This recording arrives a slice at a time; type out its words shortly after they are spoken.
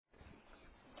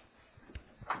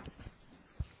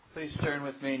Please turn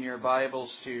with me in your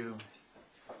Bibles to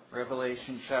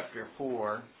Revelation chapter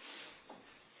 4,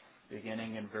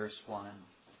 beginning in verse 1.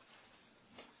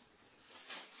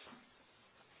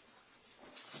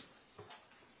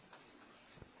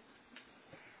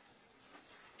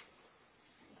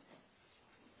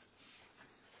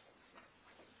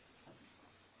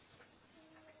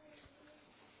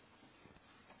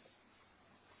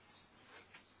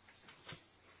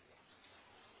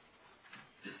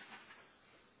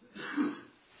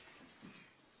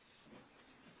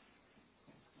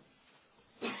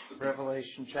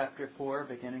 Revelation chapter 4,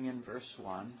 beginning in verse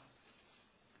 1.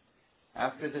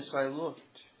 After this I looked,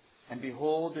 and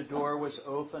behold, a door was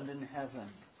opened in heaven.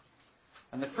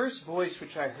 And the first voice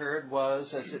which I heard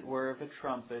was, as it were, of a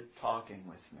trumpet talking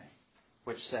with me,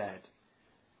 which said,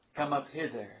 Come up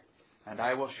hither, and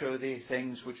I will show thee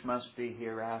things which must be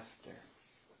hereafter.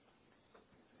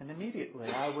 And immediately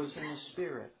I was in the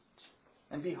Spirit,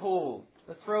 and behold,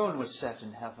 the throne was set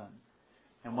in heaven,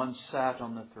 and one sat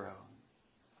on the throne.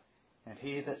 And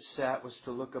he that sat was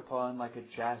to look upon like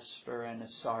a jasper and a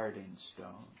sardine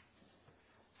stone.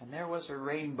 And there was a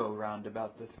rainbow round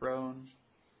about the throne,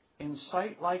 in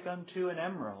sight like unto an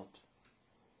emerald.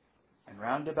 And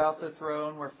round about the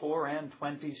throne were 24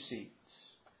 seats.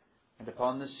 And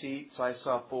upon the seats I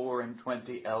saw 24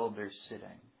 elders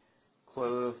sitting,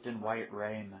 clothed in white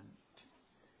raiment.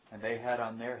 And they had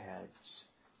on their heads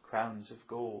crowns of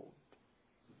gold.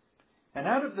 And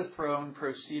out of the throne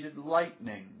proceeded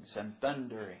lightnings and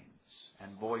thunderings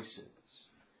and voices.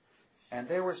 And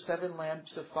there were 7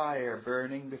 lamps of fire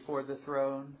burning before the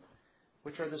throne,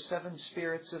 which are the 7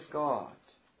 spirits of God.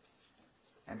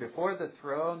 And before the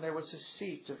throne there was a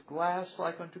seat of glass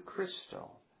like unto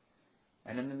crystal.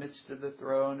 And in the midst of the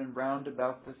throne and round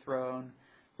about the throne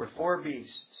were 4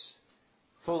 beasts,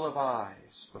 full of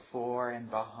eyes before and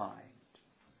behind.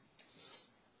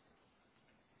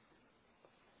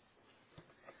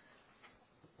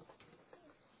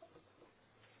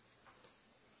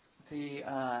 The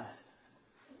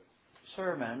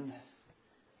sermon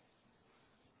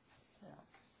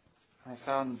I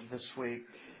found this week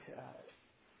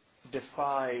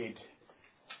defied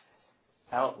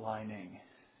outlining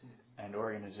and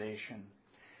organization.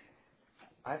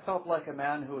 I felt like a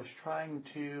man who was trying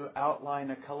to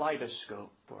outline a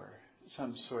kaleidoscope or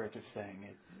some sort of thing.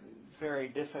 It's very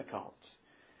difficult.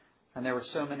 And there were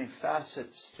so many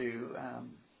facets to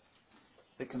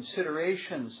the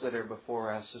considerations that are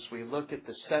before us as we look at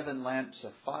the 7 lamps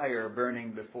of fire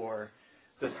burning before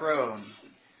the throne.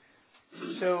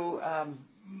 So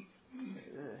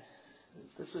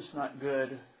this is not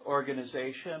good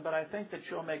organization, but I think that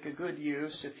you'll make a good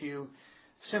use if you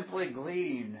simply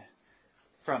glean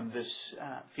from this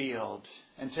field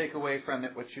and take away from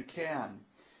it what you can.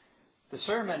 The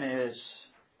sermon is,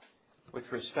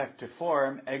 with respect to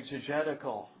form,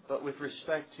 exegetical, but with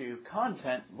respect to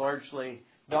content, largely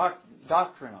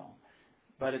doctrinal.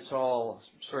 But it's all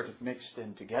sort of mixed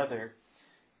in together.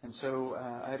 And so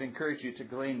I'd encourage you to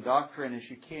glean doctrine as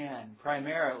you can.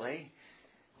 Primarily,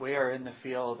 we are in the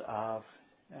field of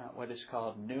what is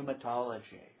called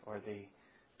pneumatology, or the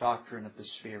doctrine of the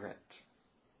Spirit.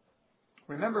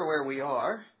 Remember where we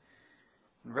are.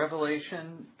 In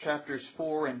Revelation chapters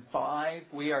 4 and 5,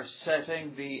 we are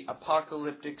setting the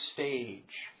apocalyptic stage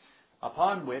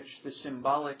upon which the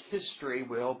symbolic history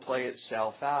will play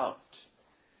itself out.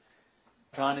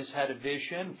 John has had a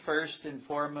vision, first and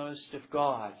foremost, of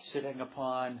God sitting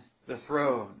upon the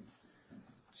throne,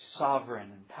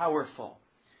 sovereign and powerful.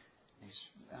 He's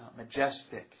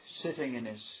majestic, sitting in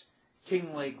his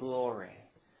kingly glory,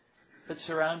 but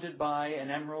surrounded by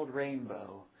an emerald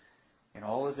rainbow. In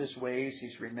all of his ways,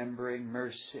 he's remembering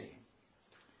mercy.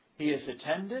 He is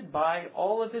attended by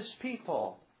all of his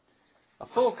people, a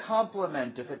full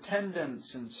complement of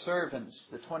attendants and servants,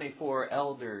 the 24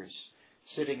 elders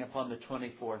sitting upon the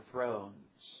 24 thrones,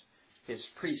 his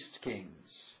priest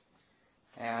kings.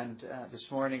 And this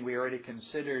morning we already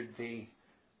considered the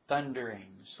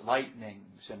thunderings,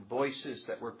 lightnings, and voices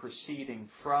that were proceeding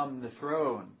from the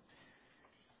throne,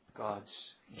 God's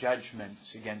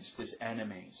judgments against his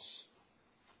enemies.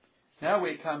 Now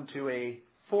we come to a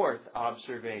 4th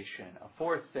observation, a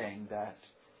 4th thing that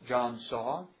John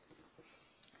saw.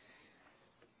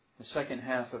 The 2nd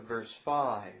half of verse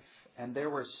 5. And there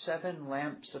were 7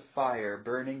 lamps of fire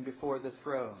burning before the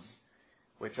throne,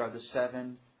 which are the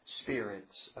 7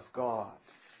 spirits of God.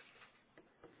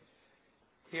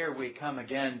 Here we come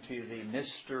again to the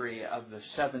mystery of the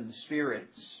 7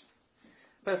 spirits.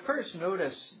 But first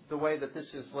notice the way that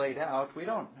this is laid out. We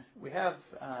have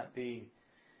the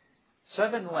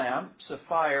 7 lamps of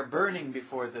fire burning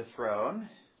before the throne.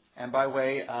 And by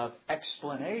way of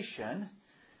explanation,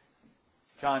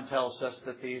 John tells us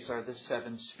that these are the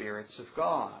seven spirits of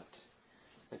God.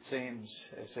 It seems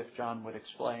as if John would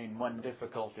explain one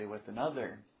difficulty with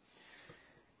another.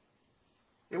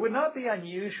 It would not be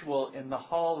unusual in the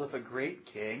hall of a great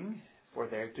king for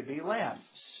there to be lamps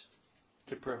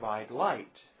to provide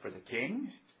light for the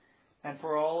king and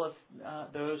for all of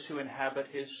those who inhabit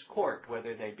his court,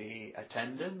 whether they be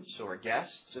attendants or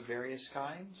guests of various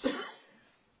kinds.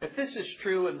 If this is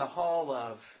true in the hall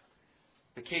of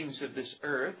the kings of this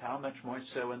earth, how much more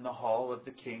so in the hall of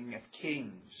the King of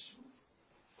Kings?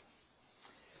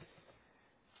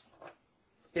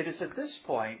 It is at this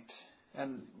point,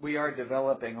 and we are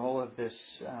developing all of this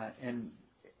in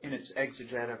its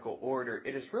exegetical order,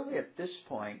 it is really at this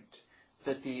point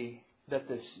that the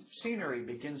scenery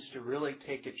begins to really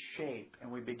take its shape,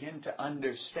 and we begin to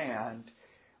understand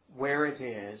where it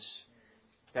is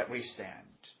that we stand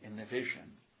in the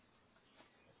vision.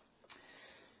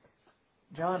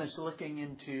 John is looking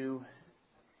into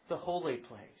the holy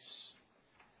place.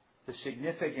 The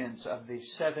significance of the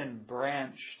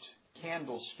seven-branched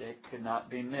candlestick could not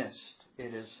be missed.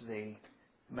 It is the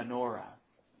menorah.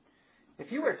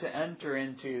 If you were to enter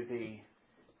into the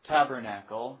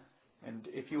tabernacle, and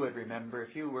if you would remember,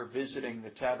 if you were visiting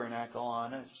the tabernacle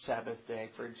on a Sabbath day,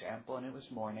 for example, and it was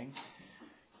morning,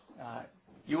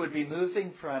 you would be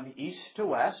moving from east to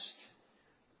west.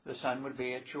 The sun would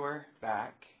be at your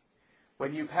back.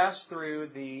 When you pass through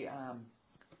the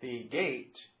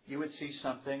gate, you would see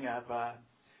something of an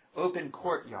open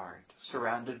courtyard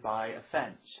surrounded by a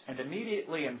fence. And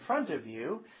immediately in front of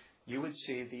you, you would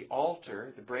see the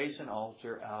altar, the brazen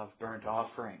altar of burnt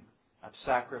offering, of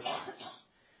sacrifice.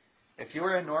 If you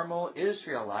were a normal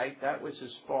Israelite, that was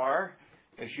as far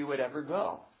as you would ever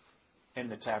go in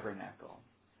the tabernacle.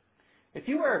 If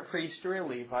you were a priest or a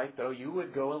Levite, though, you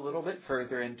would go a little bit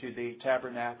further into the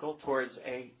tabernacle towards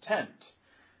a tent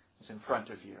that's in front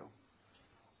of you.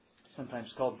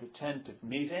 Sometimes called the tent of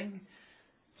meeting,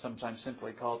 sometimes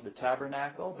simply called the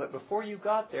tabernacle. But before you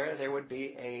got there, there would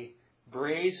be a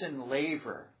brazen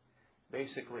laver.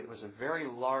 Basically, it was a very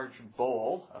large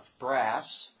bowl of brass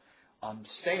on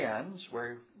stands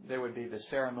where there would be the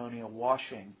ceremonial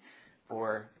washing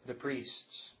for the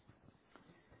priests.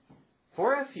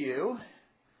 For a few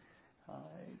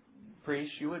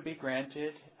priests, you would be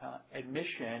granted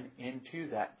admission into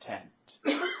that tent,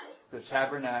 the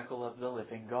tabernacle of the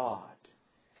living God.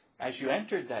 As you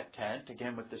entered that tent,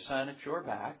 again with the sun at your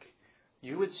back,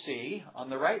 you would see on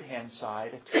the right-hand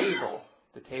side a table,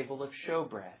 the table of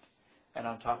showbread. And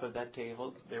on top of that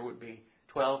table, there would be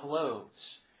 12 loaves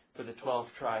for the 12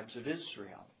 tribes of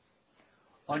Israel.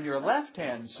 On your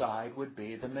left-hand side would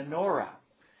be the menorah,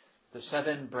 the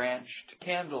seven-branched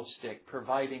candlestick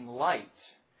providing light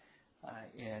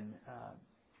in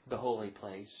the holy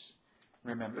place.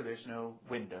 Remember, there's no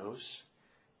windows,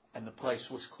 and the place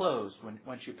was closed.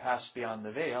 Once you pass beyond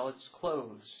the veil, it's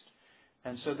closed.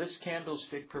 And so this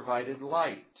candlestick provided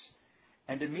light.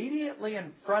 And immediately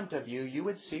in front of you, you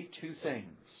would see two things.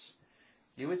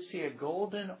 You would see a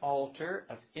golden altar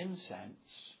of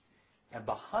incense, and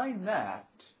behind that,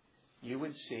 you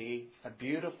would see a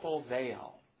beautiful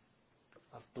veil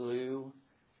of blue,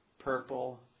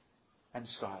 purple, and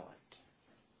scarlet.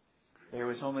 There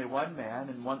was only one man,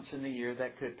 and once in a year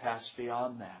that could pass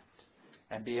beyond that.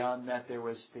 And beyond that, there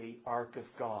was the Ark of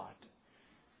God,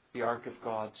 the Ark of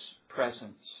God's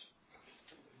presence.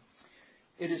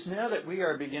 It is now that we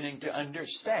are beginning to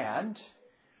understand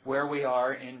where we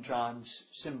are in John's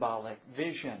symbolic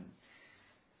vision.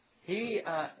 He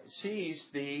sees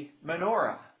the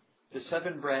menorah, the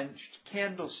seven-branched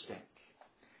candlestick,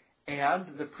 and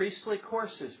the priestly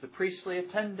courses, the priestly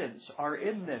attendants are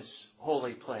in this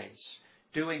holy place,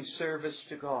 doing service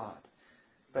to God.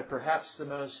 But perhaps the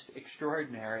most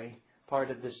extraordinary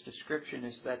part of this description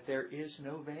is that there is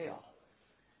no veil.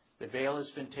 The veil has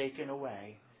been taken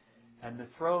away, and the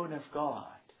throne of God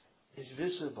is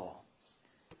visible,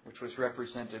 which was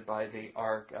represented by the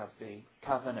Ark of the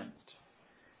Covenant.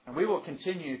 And we will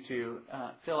continue to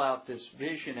fill out this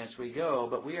vision as we go,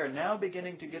 but we are now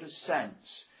beginning to get a sense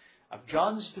of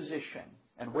John's position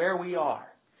and where we are.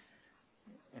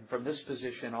 And from this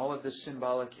position, all of this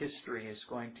symbolic history is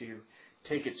going to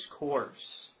take its course.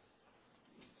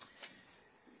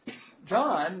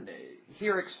 John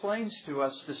here explains to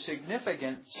us the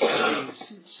significance of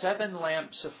these seven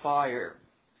lamps of fire.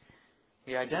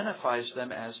 He identifies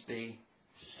them as the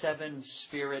seven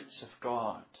spirits of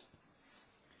God.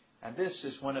 And this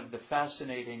is one of the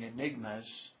fascinating enigmas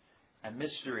and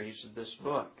mysteries of this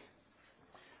book.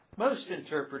 Most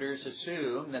interpreters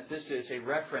assume that this is a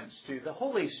reference to the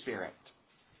Holy Spirit.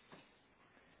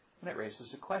 And it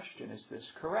raises a question, is this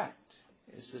correct?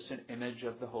 Is this an image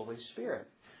of the Holy Spirit?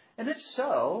 And if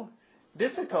so,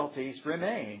 difficulties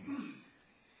remain.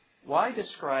 Why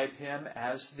describe him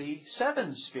as the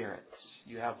seven spirits?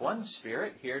 You have one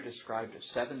spirit here described as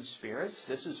seven spirits.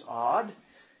 This is odd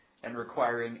and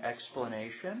requiring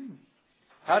explanation.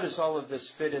 How does all of this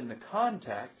fit in the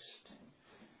context?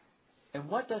 And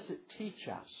what does it teach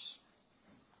us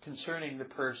concerning the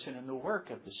person and the work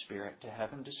of the Spirit to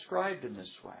have him described in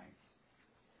this way?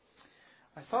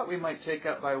 I thought we might take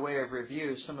up by way of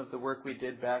review some of the work we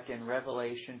did back in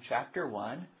Revelation chapter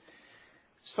 1.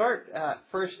 Start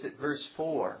first at verse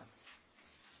 4.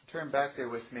 Turn back there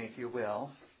with me, if you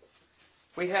will.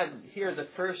 We had here the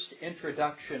first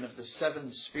introduction of the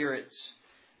seven spirits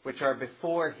which are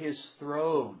before his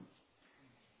throne,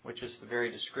 which is the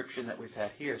very description that we've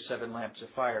had here, 7 lamps of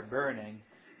fire burning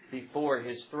before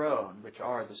his throne, which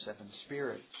are the seven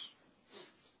spirits.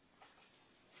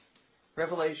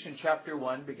 Revelation chapter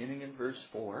 1, beginning in verse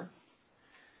 4.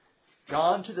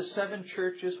 John, to the 7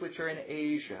 churches which are in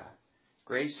Asia,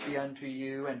 grace be unto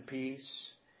you and peace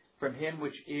from him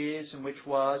which is and which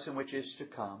was and which is to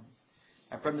come,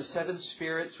 and from the 7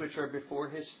 spirits which are before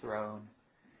his throne,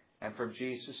 and from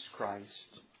Jesus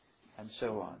Christ, and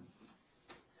so on.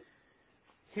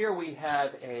 Here we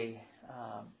have a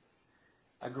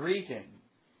greeting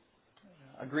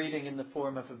in the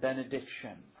form of a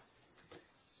benediction.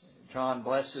 John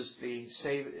blesses the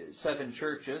 7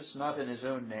 churches, not in his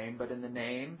own name, but in the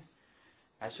name,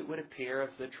 as it would appear, of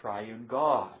the triune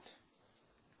God.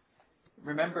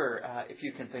 Remember, if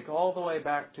you can think all the way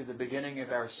back to the beginning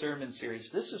of our sermon series,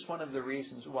 this is one of the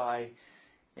reasons why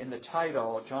in the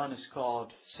title John is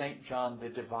called St. John the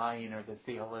Divine or the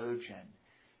Theologian.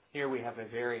 Here we have a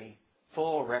very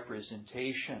full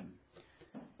representation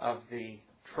of the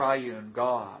triune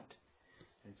God.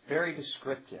 It's very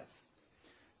descriptive.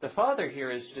 The Father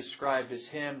here is described as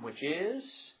him which is,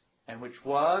 and which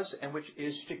was, and which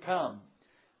is to come,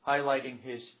 highlighting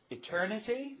his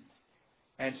eternity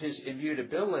and his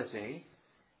immutability,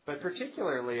 but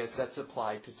particularly as that's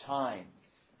applied to time.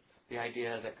 The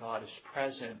idea that God is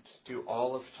present through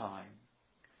all of time.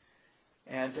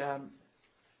 And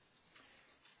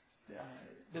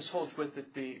this holds with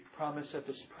it the promise of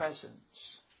his presence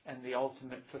and the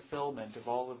ultimate fulfillment of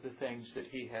all of the things that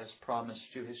he has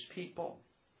promised to his people.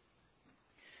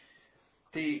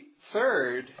 The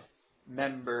third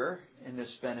member in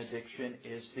this benediction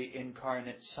is the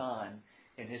incarnate Son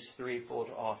in his threefold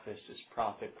office as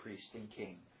prophet, priest, and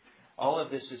king. All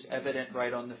of this is evident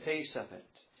right on the face of it.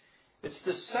 It's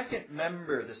the second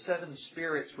member, the 7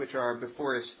 spirits which are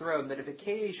before his throne, that have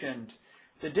occasioned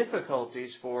the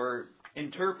difficulties for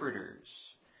interpreters.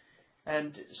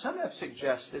 And some have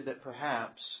suggested that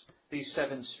perhaps these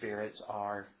 7 spirits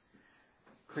are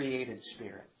created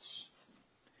spirits.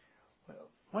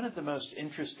 One of the most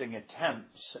interesting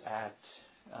attempts at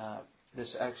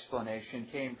this explanation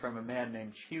came from a man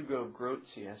named Hugo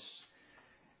Grotius.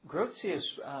 Grotius,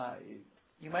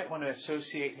 you might want to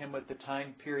associate him with the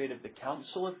time period of the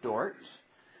Council of Dort,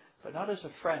 but not as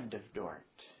a friend of Dort.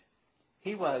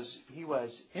 He was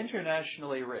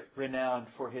internationally renowned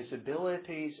for his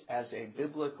abilities as a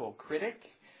biblical critic.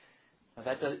 Now,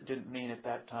 that didn't mean at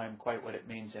that time quite what it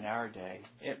means in our day.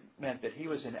 It meant that he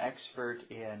was an expert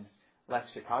in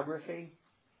lexicography.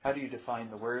 How do you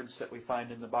define the words that we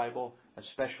find in the Bible,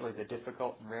 especially the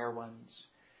difficult and rare ones?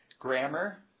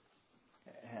 Grammar.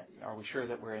 Are we sure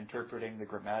that we're interpreting the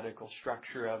grammatical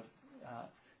structure of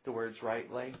the words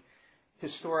rightly?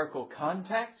 Historical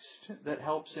context that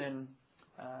helps in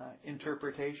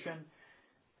interpretation.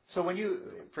 So when you,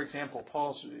 for example,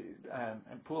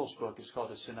 Pool's book is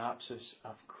called A Synopsis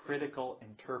of Critical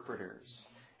Interpreters.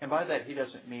 And by that he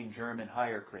doesn't mean German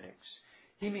higher critics.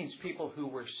 He means people who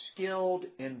were skilled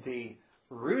in the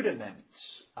rudiments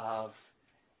of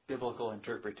biblical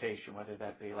interpretation, whether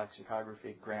that be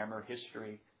lexicography, grammar,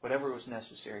 history, whatever was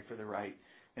necessary for the right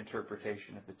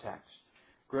interpretation of the text.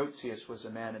 Grotius was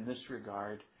a man in this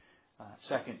regard,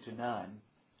 second to none.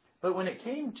 But when it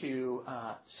came to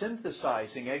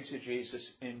synthesizing exegesis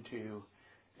into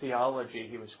theology,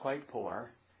 he was quite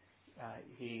poor.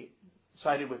 He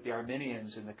sided with the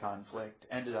Arminians in the conflict,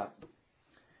 ended up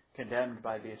condemned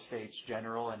by the Estates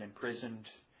General and imprisoned.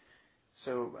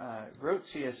 So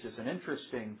Grotius is an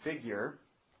interesting figure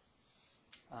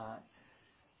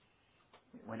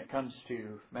when it comes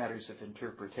to matters of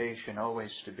interpretation,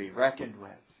 always to be reckoned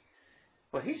with.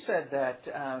 Well, he said that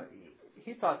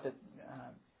he thought that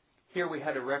here we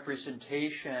had a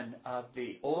representation of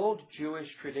the old Jewish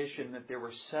tradition that there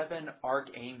were 7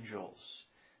 archangels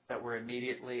that were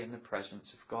immediately in the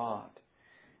presence of God.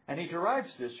 And he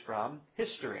derives this from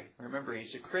history. Remember,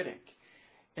 he's a critic.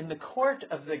 In the court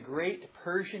of the great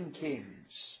Persian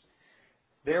kings,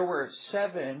 there were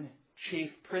 7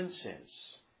 chief princes,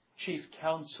 chief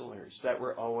counselors that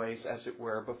were always, as it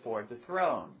were, before the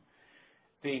throne.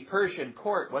 The Persian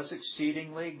court was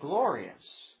exceedingly glorious.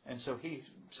 And so he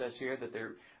says here that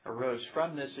there arose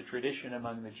from this a tradition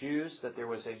among the Jews that there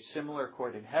was a similar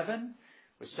court in heaven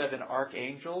with 7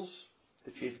 archangels,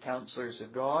 the chief counselors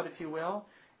of God, if you will,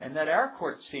 and that our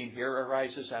court scene here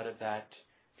arises out of that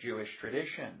Jewish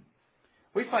tradition.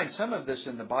 We find some of this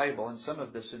in the Bible and some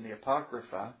of this in the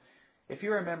Apocrypha. If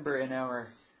you remember in our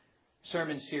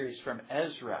sermon series from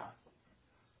Ezra,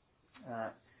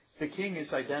 the king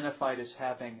is identified as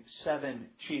having 7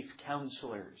 chief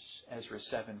counselors, Ezra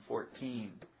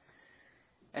 7:14.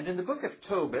 And in the book of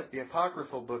Tobit, the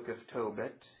apocryphal book of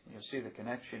Tobit, you'll see the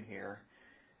connection here,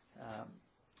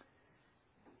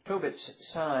 Tobit's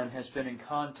son has been in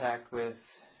contact with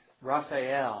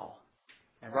Raphael,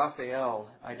 and Raphael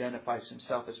identifies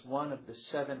himself as one of the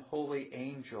 7 holy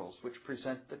angels which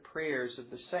present the prayers of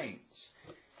the saints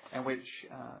and which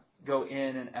go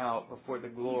in and out before the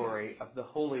glory of the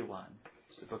Holy One.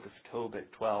 It's the book of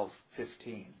Tobit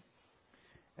 12:15.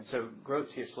 And so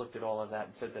Grotius looked at all of that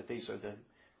and said that these are the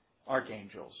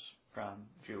archangels from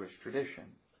Jewish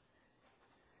tradition.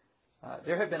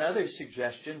 There have been other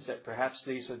suggestions that perhaps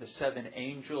these are the 7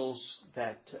 angels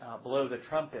that blow the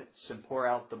trumpets and pour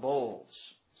out the bowls.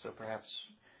 So perhaps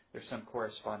there's some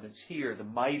correspondence here. The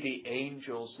mighty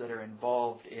angels that are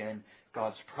involved in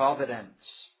God's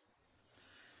providence.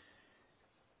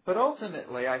 But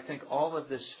ultimately, I think all of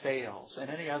this fails, and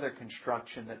any other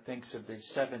construction that thinks of the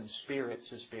 7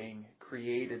 spirits as being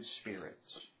created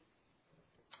spirits.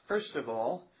 First of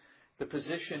all, the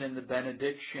position in the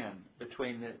benediction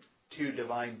between the 2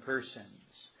 divine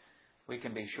persons. We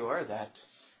can be sure that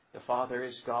the Father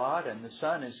is God and the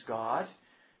Son is God.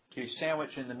 To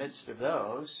sandwich in the midst of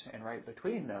those, and right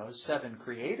between those, 7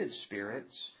 created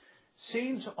spirits,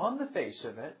 seems on the face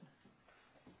of it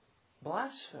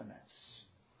blasphemous.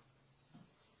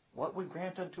 What would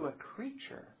grant unto a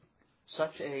creature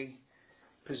such a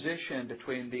position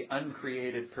between the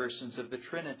uncreated persons of the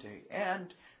Trinity?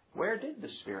 And where did the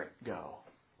Spirit go?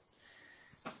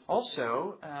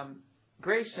 Also,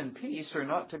 grace and peace are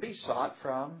not to be sought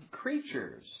from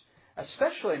creatures,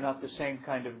 especially not the same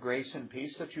kind of grace and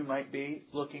peace that you might be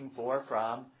looking for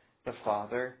from the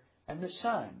Father and the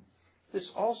Son. This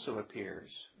also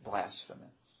appears blasphemous.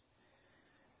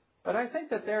 But I think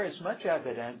that there is much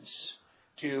evidence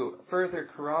to further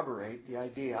corroborate the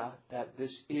idea that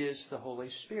this is the Holy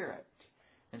Spirit,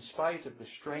 in spite of the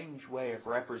strange way of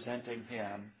representing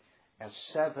Him as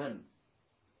 7.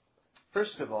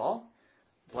 First of all,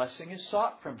 blessing is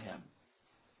sought from Him.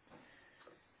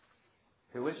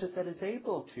 Who is it that is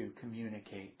able to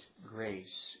communicate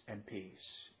grace and peace?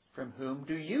 From whom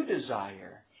do you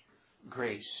desire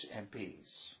grace and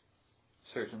peace?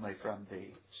 Certainly from the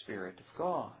Spirit of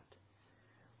God.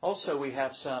 Also, we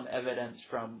have some evidence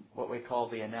from what we call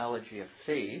the analogy of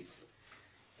faith.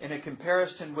 In a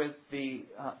comparison with the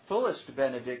fullest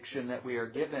benediction that we are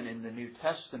given in the New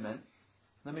Testament,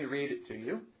 let me read it to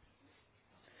you.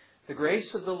 The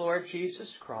grace of the Lord Jesus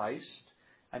Christ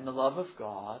and the love of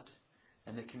God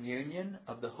and the communion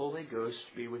of the Holy Ghost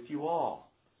be with you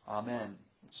all. Amen.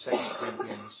 2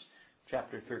 Corinthians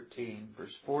chapter 13,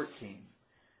 verse 14.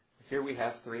 Here we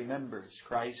have 3 members,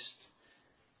 Christ,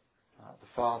 the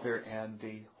Father, and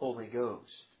the Holy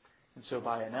Ghost. And so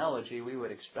by analogy, we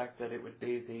would expect that it would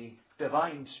be the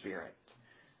divine Spirit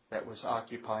that was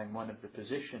occupying one of the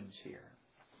positions here.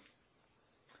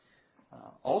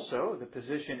 Also, the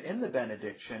position in the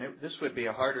benediction, this would be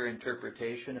a harder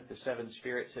interpretation if the 7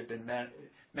 spirits had been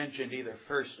mentioned either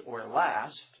first or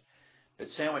last,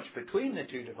 but sandwiched between the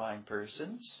 2 divine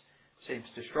persons seems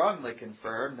to strongly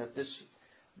confirm that this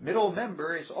middle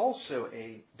member is also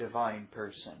a divine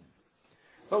person.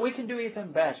 But we can do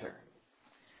even better.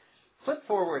 Flip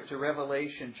forward to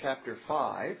Revelation chapter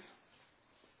 5.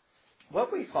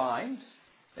 What we find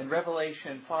in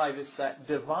Revelation 5 is that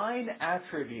divine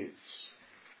attributes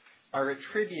are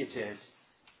attributed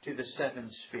to the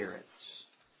 7 spirits.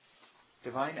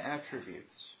 Divine attributes.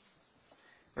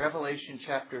 Revelation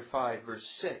chapter 5, verse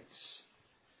 6.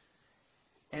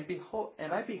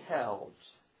 And I beheld,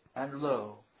 and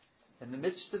lo, in the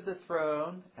midst of the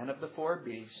throne and of the 4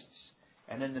 beasts,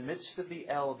 and in the midst of the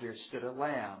elders stood a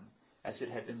lamb, as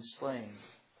it had been slain,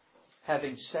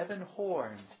 having 7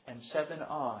 horns and 7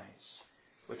 eyes,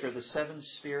 which are the 7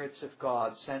 spirits of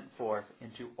God sent forth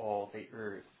into all the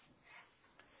earth.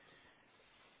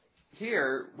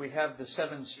 Here we have the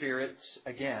 7 spirits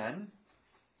again,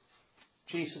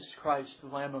 Jesus Christ, the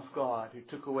Lamb of God, who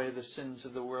took away the sins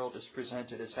of the world, is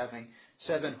presented as having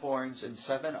 7 horns and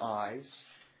 7 eyes.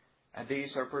 And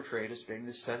these are portrayed as being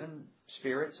the 7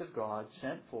 spirits of God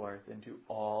sent forth into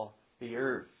all the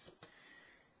earth.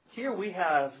 Here we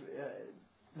have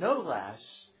no less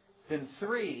than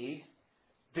 3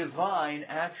 divine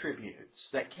attributes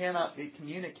that cannot be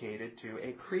communicated to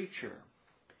a creature.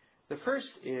 The first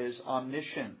is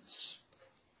omniscience,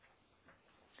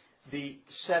 the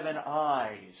 7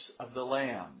 eyes of the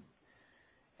Lamb.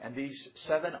 And these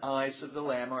 7 eyes of the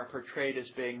Lamb are portrayed as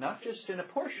being not just in a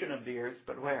portion of the earth,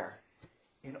 but where?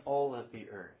 In all of the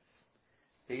earth.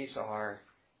 These are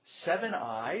 7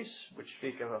 eyes, which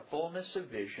speak of a fullness of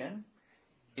vision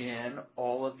in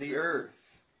all of the earth.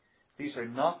 These are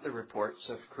not the reports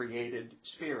of created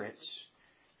spirits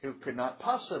who could not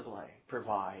possibly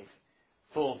provide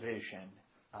full vision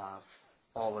of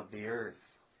all of the earth.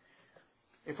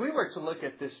 If we were to look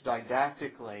at this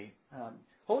didactically,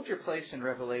 hold your place in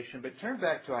Revelation, but turn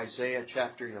back to Isaiah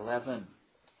chapter 11.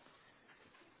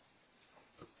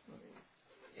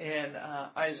 In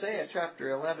Isaiah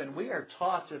chapter 11, we are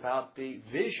taught about the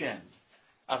vision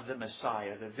of the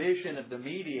Messiah, the vision of the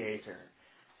mediator,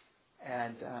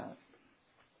 and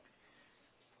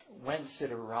whence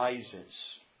it arises.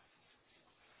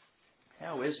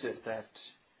 How is it that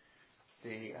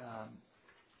the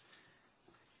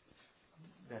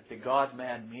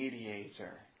God-man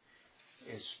mediator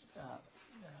is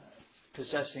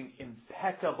possessing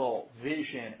impeccable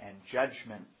vision and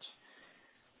judgment,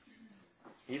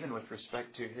 even with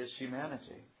respect to his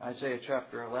humanity? Isaiah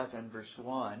chapter 11, verse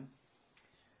 1,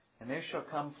 "And there shall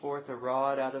come forth a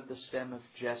rod out of the stem of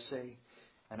Jesse,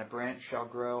 and a branch shall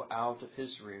grow out of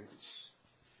his roots.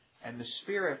 And the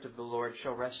Spirit of the Lord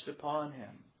shall rest upon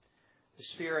him, the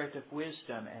Spirit of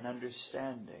wisdom and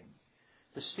understanding,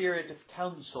 the Spirit of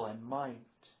counsel and might,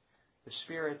 the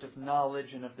Spirit of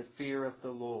knowledge and of the fear of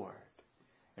the Lord,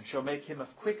 and shall make him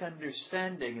of quick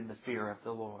understanding in the fear of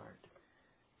the Lord.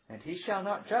 And he shall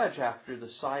not judge after the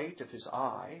sight of his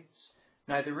eyes,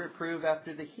 neither reprove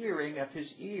after the hearing of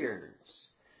his ears.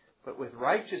 But with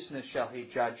righteousness shall he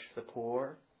judge the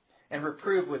poor, and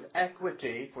reprove with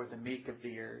equity for the meek of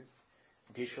the earth.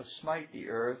 And he shall smite the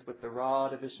earth with the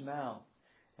rod of his mouth,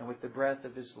 and with the breath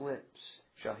of his lips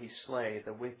shall he slay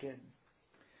the wicked."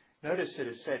 Notice it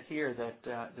is said here that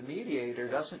the mediator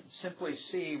doesn't simply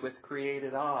see with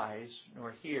created eyes,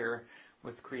 nor hear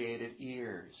with created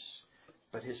ears,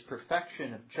 but his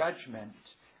perfection of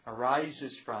judgment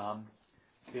arises from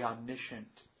the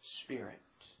omniscient Spirit,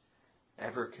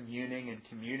 ever communing and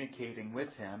communicating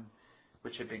with him,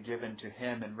 which had been given to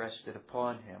him and rested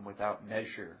upon him without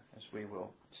measure, as we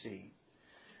will see.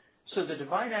 So the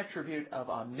divine attribute of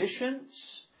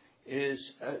omniscience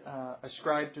is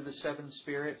ascribed to the 7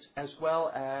 spirits, as well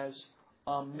as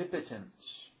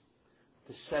omnipotence.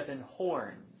 The 7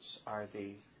 horns are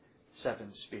the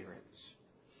 7 spirits.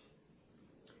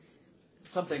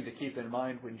 Something to keep in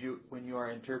mind when you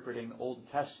are interpreting Old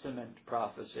Testament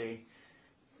prophecy.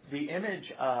 The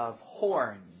image of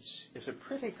horns is a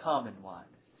pretty common one,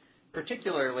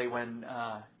 particularly when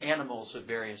animals of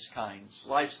various kinds,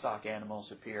 livestock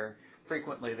animals appear.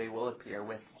 Frequently they will appear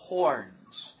with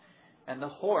horns. And the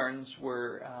horns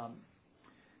were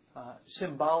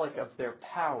symbolic of their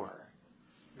power,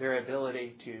 their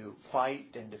ability to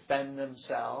fight and defend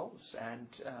themselves, and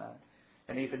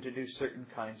even to do certain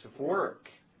kinds of work.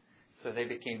 So they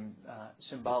became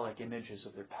symbolic images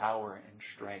of their power and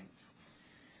strength.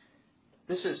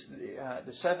 This is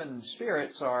the 7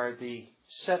 spirits are the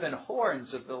 7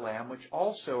 horns of the Lamb, which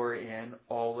also are in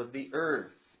all of the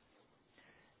earth.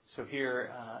 So here,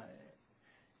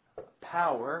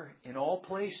 power in all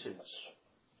places,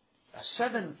 a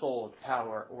 7-fold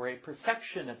power or a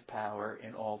perfection of power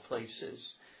in all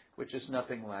places, which is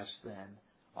nothing less than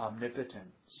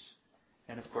omnipotence.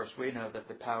 And of course we know that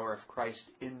the power of Christ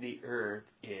in the earth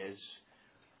is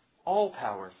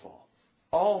all-powerful,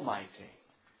 almighty.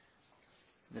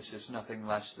 This is nothing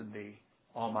less than the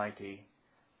Almighty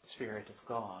Spirit of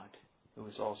God, who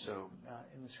is also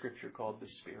in the Scripture called the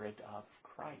Spirit of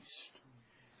Christ,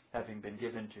 having been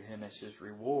given to him as his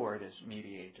reward as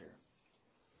mediator.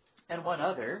 And one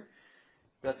other,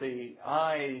 that the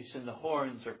eyes and the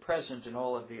horns are present in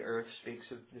all of the earth,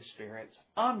 speaks of the Spirit's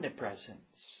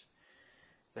omnipresence,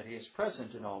 that he is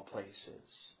present in all places.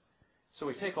 So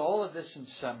we take all of this in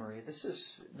summary. This is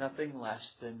nothing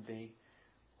less than the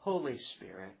Holy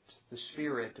Spirit, the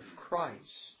Spirit of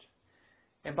Christ.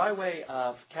 And by way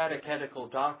of catechetical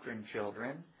doctrine,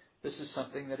 children, this is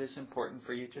something that is important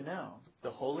for you to know. The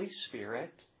Holy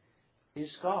Spirit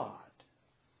is God.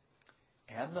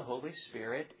 And the Holy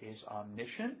Spirit is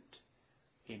omniscient,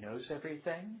 He knows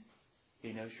everything.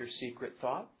 He knows your secret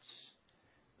thoughts.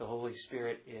 The Holy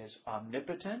Spirit is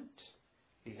omnipotent.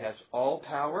 He has all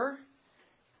power.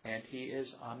 And He is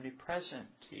omnipresent.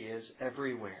 He is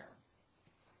everywhere.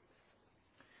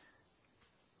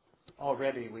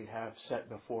 Already we have set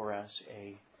before us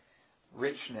a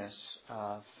richness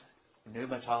of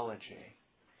pneumatology,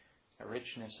 a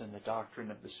richness in the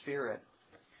doctrine of the Spirit.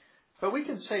 But we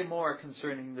can say more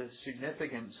concerning the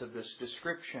significance of this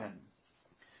description.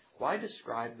 Why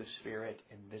describe the Spirit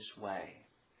in this way?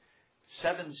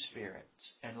 7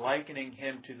 spirits, and likening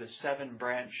Him to the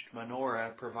 7-branched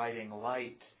menorah providing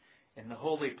light in the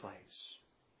holy place.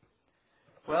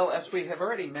 Well, as we have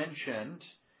already mentioned,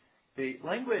 the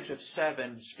language of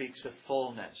 7 speaks of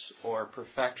fullness or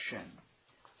perfection.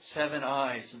 7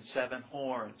 eyes and 7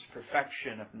 horns,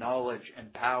 perfection of knowledge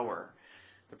and power.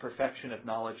 The perfection of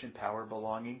knowledge and power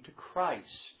belonging to Christ,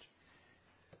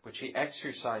 which He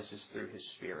exercises through His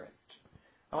Spirit.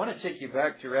 I want to take you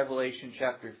back to Revelation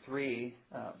chapter 3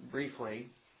 briefly,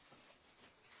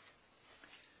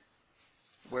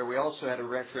 where we also had a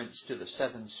reference to the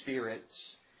 7 spirits.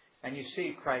 And you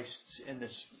see Christ's, in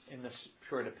this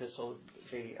short epistle,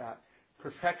 the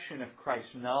perfection of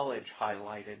Christ's knowledge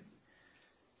highlighted.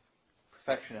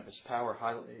 Perfection of His power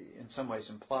in some ways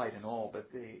implied in all, but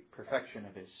the perfection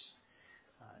of His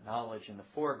knowledge in the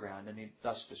foreground. And He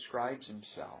thus describes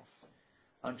Himself.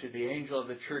 Unto the angel of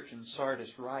the church in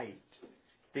Sardis write,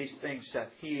 these things saith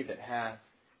He that hath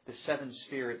the 7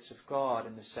 spirits of God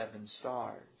and the 7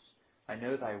 stars. I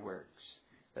know thy works,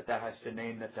 that thou hast a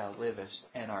name that thou livest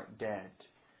and art dead.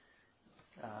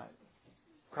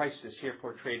 Christ is here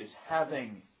portrayed as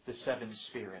having the 7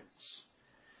 spirits.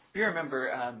 If you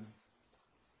remember,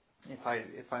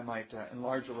 if I might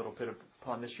enlarge a little bit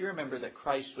upon this, you remember that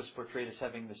Christ was portrayed as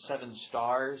having the 7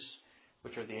 stars,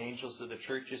 which are the angels of the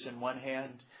churches in one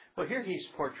hand. Well, here He's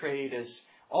portrayed as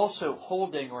also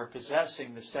holding or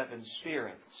possessing the 7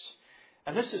 spirits.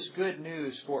 And this is good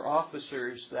news for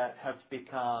officers that have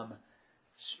become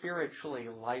spiritually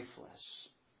lifeless.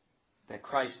 That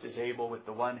Christ is able with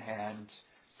the one hand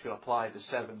to apply the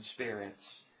 7 spirits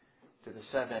to the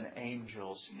 7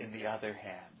 angels in the other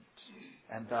hand,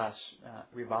 and thus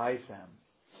revive them.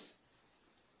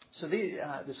 So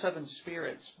the 7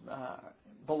 spirits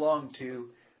belong to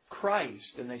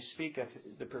Christ, and they speak of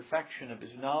the perfection of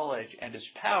His knowledge and His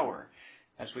power,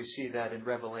 as we see that in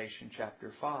Revelation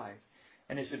chapter 5,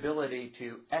 and His ability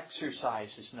to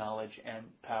exercise His knowledge and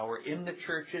power in the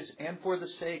churches and for the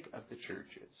sake of the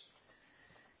churches.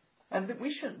 And that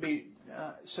we shouldn't be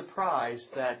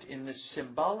surprised that in this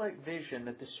symbolic vision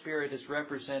that the Spirit is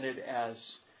represented as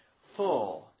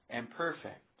full and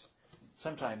perfect.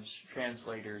 Sometimes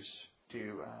translators,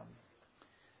 to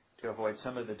avoid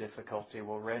some of the difficulty,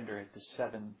 will render it the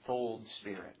 7-fold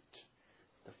Spirit,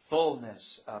 the fullness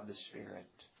of the Spirit.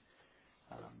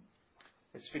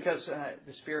 It's because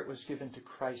the Spirit was given to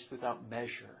Christ without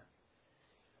measure.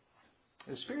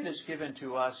 The Spirit is given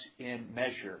to us in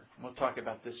measure. We'll talk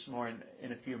about this more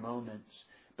in a few moments.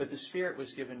 But the Spirit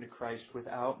was given to Christ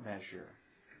without measure.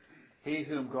 He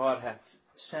whom God hath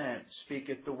sent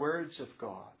speaketh the words of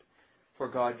God. For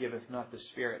God giveth not the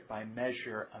Spirit by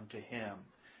measure unto him.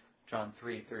 John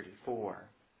 3:34.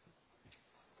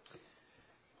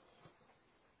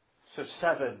 So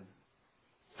 7,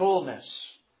 fullness,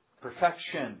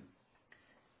 perfection.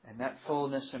 And that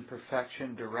fullness and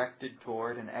perfection directed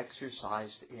toward and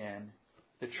exercised in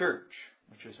the church,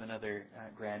 which is another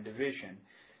grand division.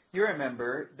 You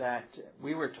remember that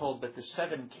we were told that the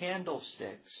 7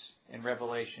 candlesticks in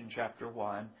Revelation chapter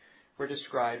 1 were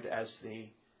described as the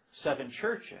 7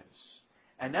 churches.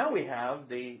 And now we have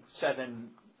the 7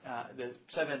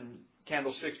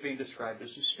 candlesticks being described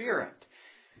as the Spirit.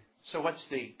 So what's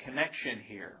the connection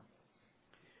here?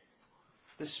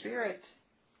 The Spirit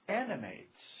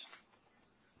animates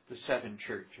the 7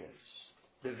 churches,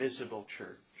 the visible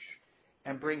church,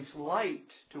 and brings light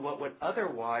to what would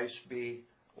otherwise be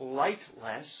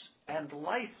lightless and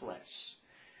lifeless.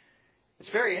 It's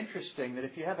very interesting that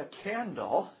if you have a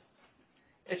candle,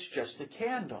 it's just a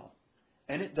candle,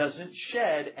 and it doesn't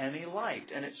shed any light,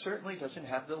 and it certainly doesn't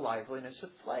have the liveliness of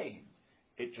flame.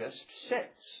 It just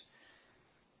sits.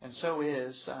 And so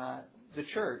is the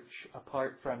church,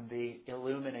 apart from the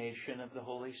illumination of the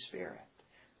Holy Spirit.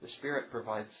 The Spirit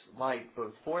provides light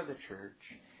both for the church,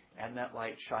 and that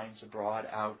light shines abroad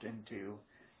out into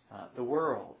the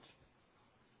world.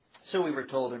 So we were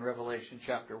told in Revelation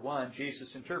chapter 1, Jesus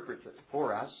interprets it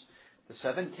for us. The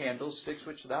 7 candlesticks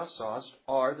which thou sawest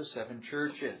are the 7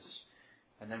 churches.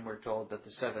 And then we're told that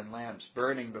the 7 lamps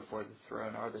burning before the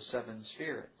throne are the 7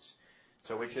 spirits.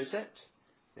 So which is it?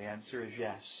 The answer is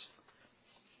yes.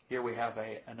 Here we have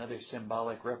another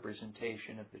symbolic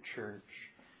representation of the church.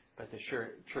 But the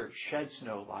church sheds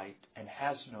no light and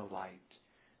has no light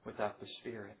without the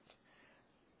Spirit.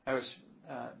 I was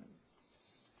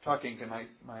talking to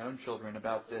my own children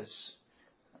about this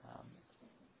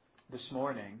this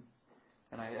morning,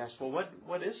 and I asked, well,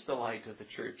 what is the light of the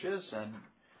churches? And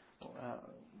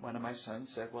one of my sons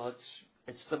said, well,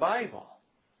 it's the Bible.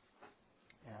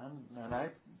 And I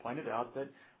pointed out that,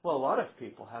 well, a lot of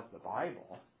people have the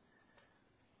Bible.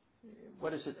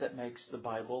 What is it that makes the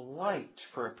Bible light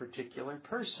for a particular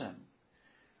person?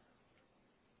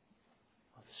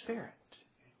 Well, the Spirit.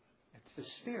 It's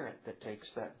the Spirit that takes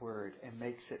that word and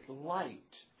makes it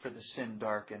light for the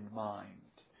sin-darkened mind.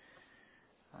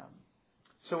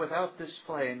 So without this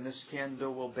flame, this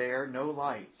candle will bear no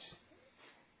light.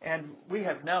 And we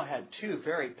have now had two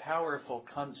very powerful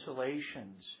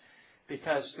consolations,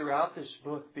 because throughout this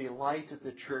book, the light of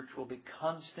the church will be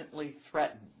constantly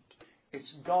threatened.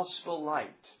 It's gospel light.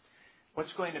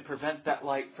 What's going to prevent that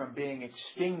light from being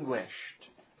extinguished,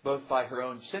 both by her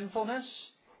own sinfulness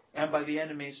and by the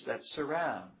enemies that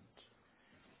surround?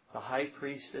 The high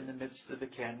priest in the midst of the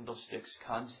candlesticks,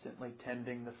 constantly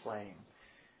tending the flame.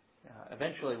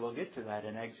 Eventually we'll get to that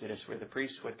in Exodus, where the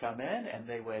priests would come in and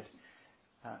they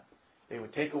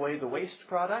would take away the waste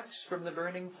products from the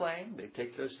burning flame. They'd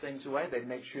take those things away. They'd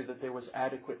make sure that there was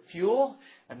adequate fuel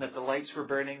and that the lights were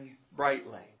burning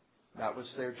brightly. That was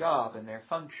their job and their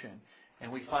function.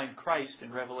 And we find Christ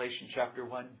in Revelation chapter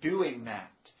 1 doing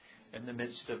that in the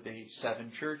midst of the seven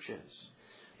churches.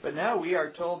 But now we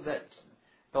are told that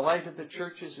the light of the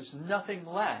churches is nothing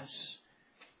less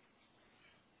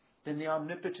than the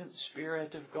omnipotent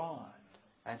Spirit of God.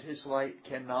 And His light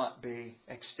cannot be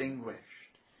extinguished.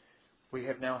 We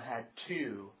have now had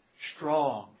two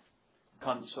strong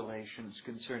consolations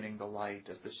concerning the light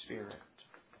of the Spirit.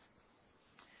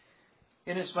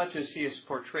 Inasmuch as He is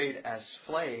portrayed as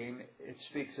flame, it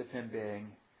speaks of Him being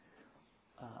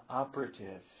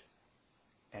operative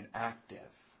and active.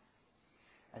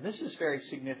 And this is very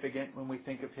significant when we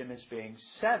think of Him as being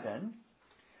seven,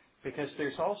 because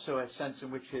there's also a sense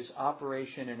in which His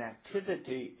operation and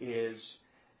activity is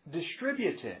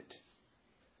distributed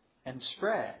and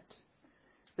spread.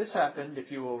 This happened,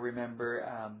 if you will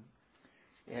remember,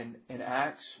 in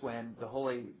Acts, when the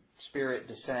Holy Spirit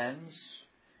descends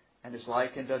and is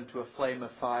likened unto a flame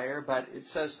of fire. But it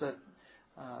says that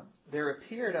there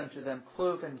appeared unto them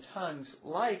cloven tongues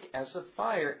like as of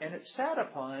fire, and it sat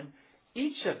upon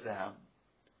each of them.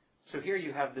 So here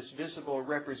you have this visible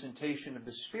representation of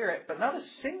the Spirit, but not a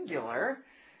singular,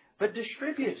 but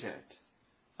distributed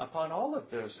upon all of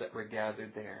those that were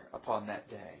gathered there upon that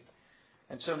day.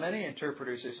 And so many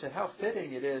interpreters have said how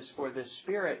fitting it is for the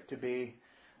Spirit to be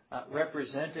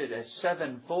represented as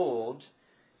sevenfold,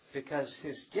 because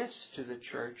His gifts to the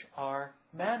church are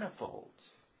manifold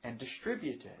and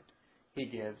distributed. He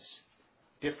gives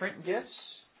different gifts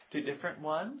to different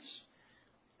ones,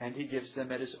 and He gives them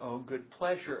at His own good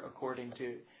pleasure according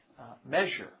to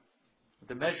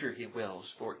the measure He wills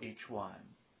for each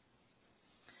one.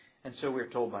 And so we're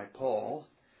told by Paul,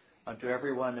 unto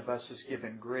every one of us is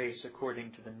given grace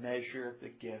according to the measure of the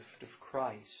gift of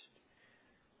Christ.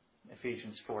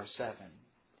 Ephesians 4:7.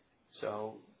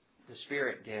 So the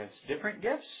Spirit gives different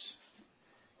gifts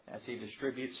as He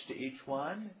distributes to each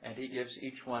one, and He gives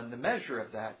each one the measure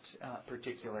of that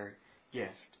particular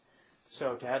gift.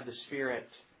 So to have the Spirit,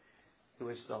 who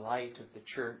is the light of the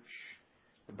church,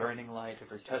 the burning light of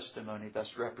her testimony, thus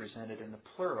represented in the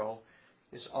plural,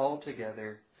 is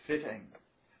altogether fitting.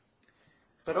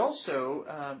 But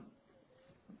also,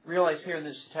 realize here in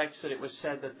this text that it was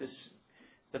said that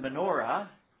the menorah,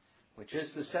 which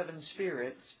is the seven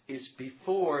spirits, is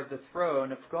before the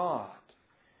throne of God,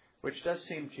 which does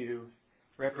seem to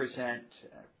represent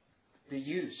the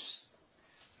use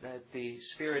that the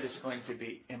Spirit is going to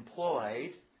be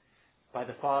employed by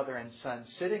the Father and Son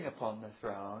sitting upon the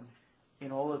throne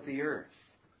in all of the earth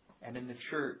and in the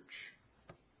church.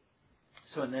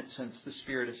 So in that sense, the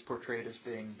Spirit is portrayed as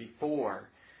being before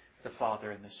the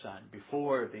Father and the Son,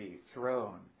 before the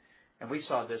throne. And we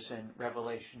saw this in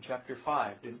Revelation chapter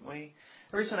 5, didn't we?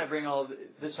 The reason I bring all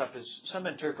this up is some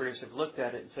interpreters have looked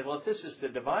at it and said, well, if this is the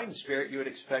divine Spirit, you would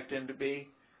expect Him to be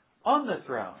on the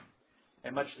throne,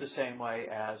 in much the same way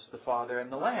as the Father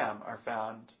and the Lamb are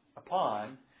found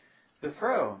upon the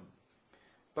throne.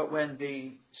 But when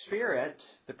the Spirit,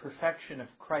 the perfection of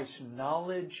Christ's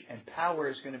knowledge and power,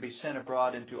 is going to be sent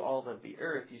abroad into all of the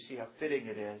earth, you see how fitting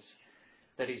it is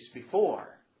that He's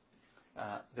before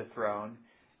the throne,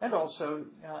 and also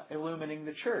illumining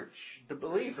the church, the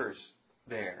believers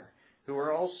there, who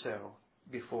are also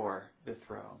before the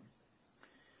throne.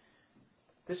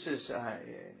 This is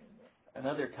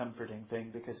another comforting thing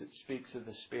because it speaks of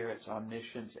the Spirit's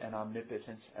omniscience and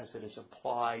omnipotence as it is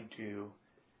applied to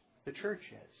the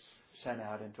churches sent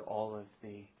out into all of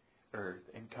the earth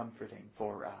and comforting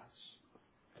for us.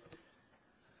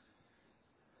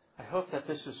 I hope that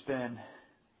this has been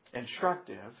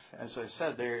instructive. As I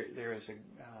said, there is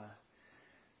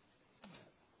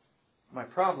my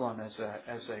problem as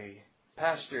a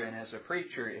pastor and as a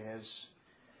preacher is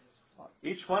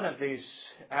each one of these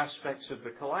aspects of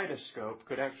the kaleidoscope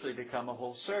could actually become a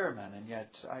whole sermon, and yet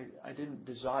I didn't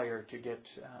desire to get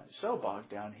so bogged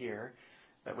down here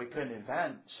that we couldn't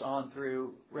advance on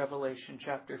through Revelation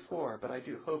chapter 4. But I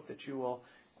do hope that you will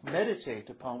meditate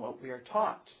upon what we are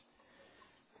taught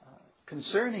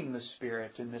concerning the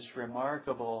Spirit in this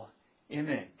remarkable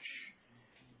image.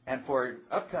 And for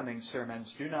upcoming sermons,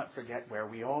 do not forget where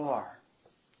we are,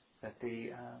 that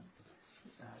the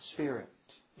Spirit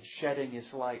is shedding His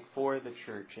light for the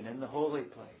church and in the holy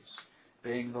place,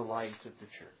 being the light of the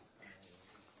church.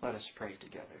 Let us pray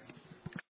together.